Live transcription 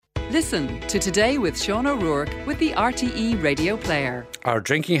Listen to Today with Sean O'Rourke with the RTE Radio Player. Our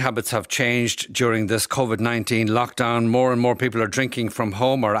drinking habits have changed during this Covid-19 lockdown. More and more people are drinking from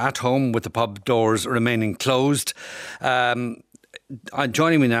home or at home, with the pub doors remaining closed.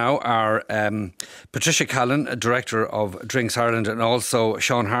 Joining me now are Patricia Callan, Director of Drinks Ireland, and also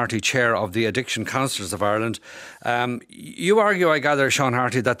Sean Harty, Chair of the Addiction Counsellors of Ireland. You argue, I gather, Sean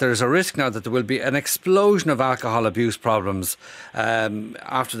Harty, that there is a risk now that there will be an explosion of alcohol abuse problems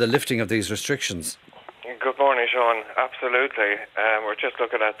after the lifting of these restrictions. Good morning, Sean. Absolutely. We're just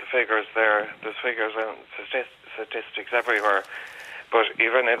looking at the figures there. There's figures and statistics everywhere. But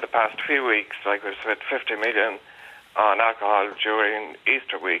even in the past few weeks, like we've spent 50 million on alcohol during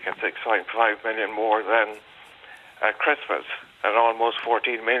Easter week and 6.5 million more than at Christmas, and almost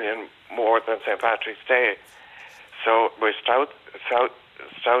 14 million more than St. Patrick's Day. So with stout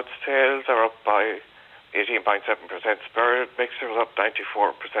sales are up by 18.7%, spirit mixers up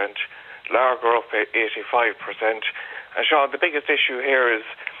 94%, lager up 85%. And Sean, the biggest issue here is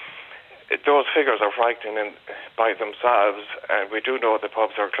those figures are frightening by themselves, and we do know the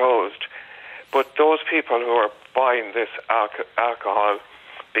pubs are closed. But those people who are buying this alcohol,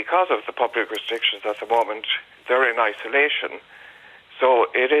 because of the public restrictions at the moment, they're in isolation. So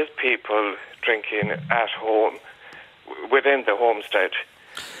it is people drinking at home, within the homestead.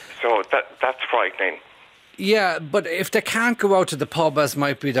 So that's frightening. Yeah, but if they can't go out to the pub, as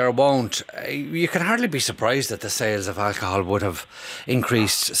might be their wont, you can hardly be surprised that the sales of alcohol would have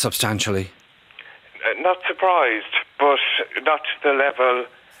increased substantially. Not surprised, but not to the level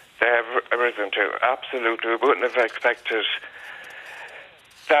they have risen to. Absolutely, we wouldn't have expected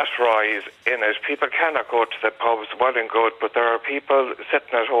that rise in it. People cannot go to the pubs, well and good, but there are people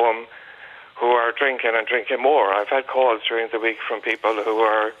sitting at home who are drinking and drinking more. I've had calls during the week from people who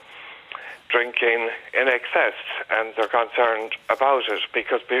are drinking in excess, and they're concerned about it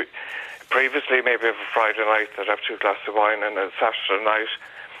because previously, maybe a Friday night, they'd have 2 glasses of wine, and a Saturday night,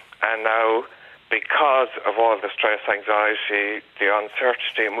 and now, because of all the stress, anxiety, the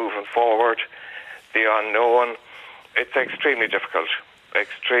uncertainty moving forward, the unknown, it's extremely difficult,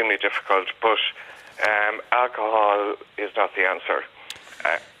 but alcohol is not the answer.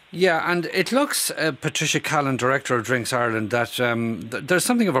 Yeah, and it looks, Patricia Callan, Director of Drinks Ireland, that there's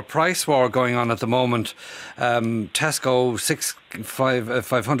something of a price war going on at the moment. Tesco,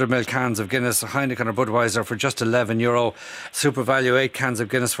 500ml cans of Guinness, Heineken or Budweiser for just €11. Super Value, 8 cans of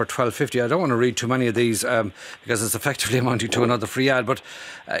Guinness for $12.50. I don't want to read too many of these because it's effectively amounting to another free ad. But,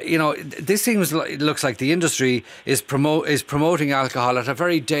 this looks like the industry is promoting alcohol at a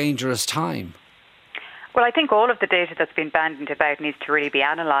very dangerous time. Well, I think all of the data that's been bandied about needs to really be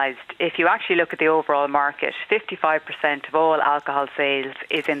analysed. If you actually look at the overall market, 55% of all alcohol sales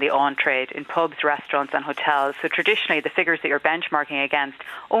is in the on-trade, in pubs, restaurants and hotels. So traditionally, the figures that you're benchmarking against,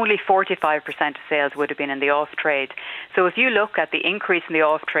 only 45% of sales would have been in the off-trade. So if you look at the increase in the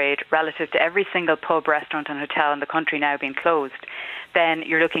off-trade relative to every single pub, restaurant and hotel in the country now being closed, then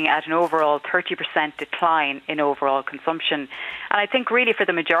you're looking at an overall 30% decline in overall consumption. And I think really for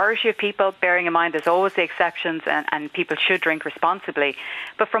the majority of people, bearing in mind there's always the exceptions and people should drink responsibly,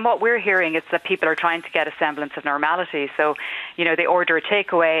 but from what we're hearing, it's that people are trying to get a semblance of normality. So, they order a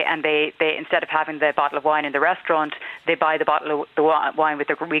takeaway and they instead of having the bottle of wine in the restaurant, they buy the bottle of the wine with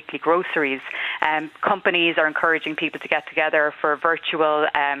their weekly groceries. Companies are encouraging people to get together for virtual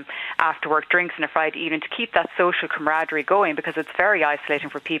after-work drinks on a Friday evening to keep that social camaraderie going, because it's very isolating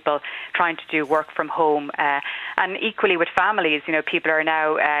for people trying to do work from home. And equally with families, people are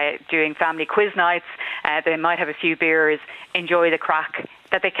now doing family quiz nights. They might have a few beers, enjoy the crack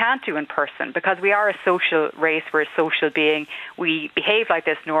that they can't do in person, because we are a social race, we're a social being. We behave like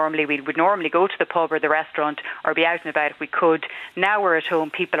this normally. We would normally go to the pub or the restaurant or be out and about if we could. Now we're at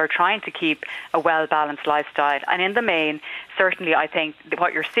home. People are trying to keep a well-balanced lifestyle. And in the main, certainly I think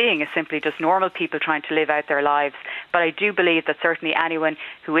what you're seeing is simply just normal people trying to live out their lives. But I do believe that certainly anyone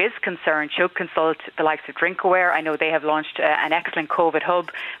who is concerned should consult the likes of DrinkAware. I know they have launched an excellent COVID hub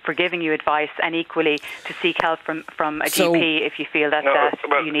for giving you advice, and equally to seek help from a GP if you feel that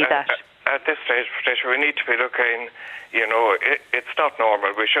you need that. At this stage, Patricia, we need to be looking, it's not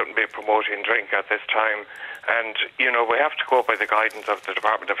normal. We shouldn't be promoting drink at this time. And, we have to go by the guidance of the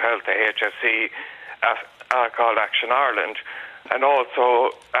Department of Health, the HSE, Alcohol Action Ireland, and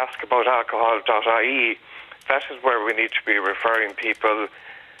also ask about alcohol.ie. That is where we need to be referring people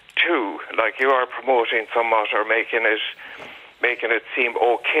to. Like you are promoting somewhat or making it seem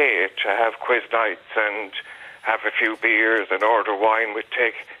okay to have quiz nights and have a few beers and order wine with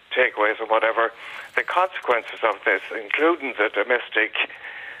takeaways and whatever. The consequences of this, including the domestic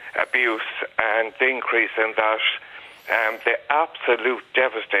abuse and the increase in that, the absolute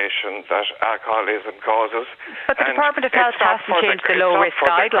devastation that alcoholism causes. But the Department of Health hasn't changed the low-risk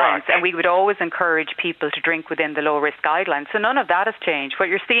guidelines, and we would always encourage people to drink within the low-risk guidelines. So none of that has changed. What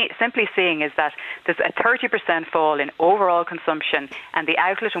you're simply seeing is that there's a 30% fall in overall consumption, and the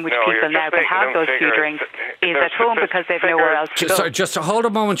outlet in which people now can have those few drinks is at home because they've nowhere else to go. Sorry, just hold a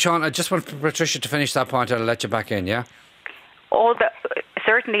moment, Sean. I just want Patricia to finish that point, and I'll let you back in, yeah?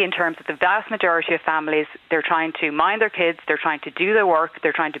 Certainly in terms of the vast majority of families, they're trying to mind their kids, they're trying to do their work,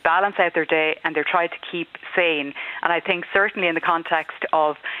 they're trying to balance out their day, and they're trying to keep sane. And I think certainly in the context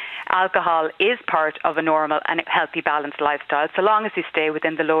of alcohol is part of a normal and healthy, balanced lifestyle, so long as you stay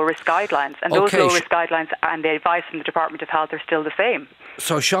within the low-risk guidelines. And those low-risk guidelines and the advice from the Department of Health are still the same.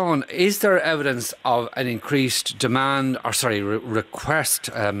 So, Sean, is there evidence of an increased demand, request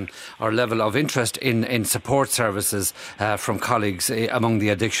or level of interest in support services from colleagues among the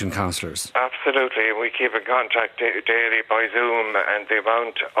addiction counsellors? Absolutely. We keep in contact daily by Zoom, and the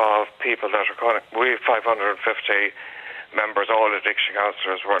amount of people that are calling, we have 550 members, all addiction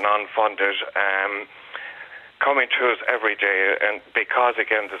counsellors were non-funded, coming to us every day, and because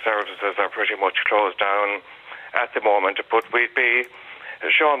again the services are pretty much closed down at the moment, but we'd be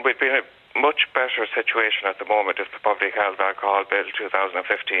in a much better situation at the moment if the Public Health Alcohol Bill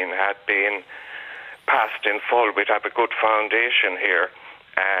 2015 had been passed in full. We'd have a good foundation here,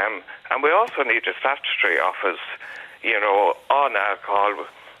 and we also need a statutory office, on alcohol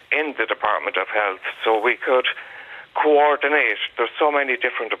in the Department of Health, so we could coordinate. There's so many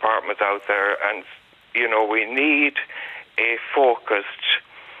different departments out there, and we need a focused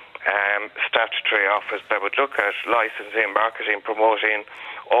statutory office that would look at licensing, marketing, promoting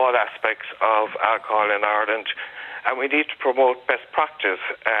all aspects of alcohol in Ireland, and we need to promote best practice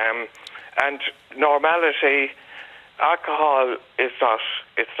and normality. Alcohol is not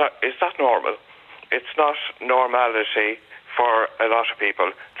normal. It's not normality for a lot of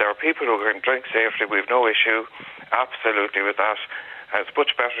people. There are people who can drink safely. We've no issue absolutely with that. And it's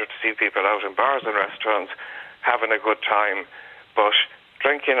much better to see people out in bars and restaurants having a good time, but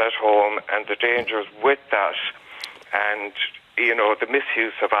drinking at home and the dangers with that, and the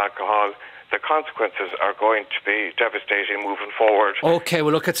misuse of alcohol, the consequences are going to be devastating moving forward. OK,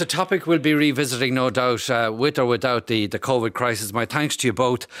 well look, it's a topic we'll be revisiting no doubt, with or without the COVID crisis. My thanks to you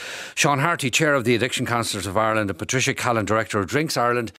both. Sean Harty, Chair of the Addiction Counsellors of Ireland, and Patricia Callan, Director of Drinks Ireland.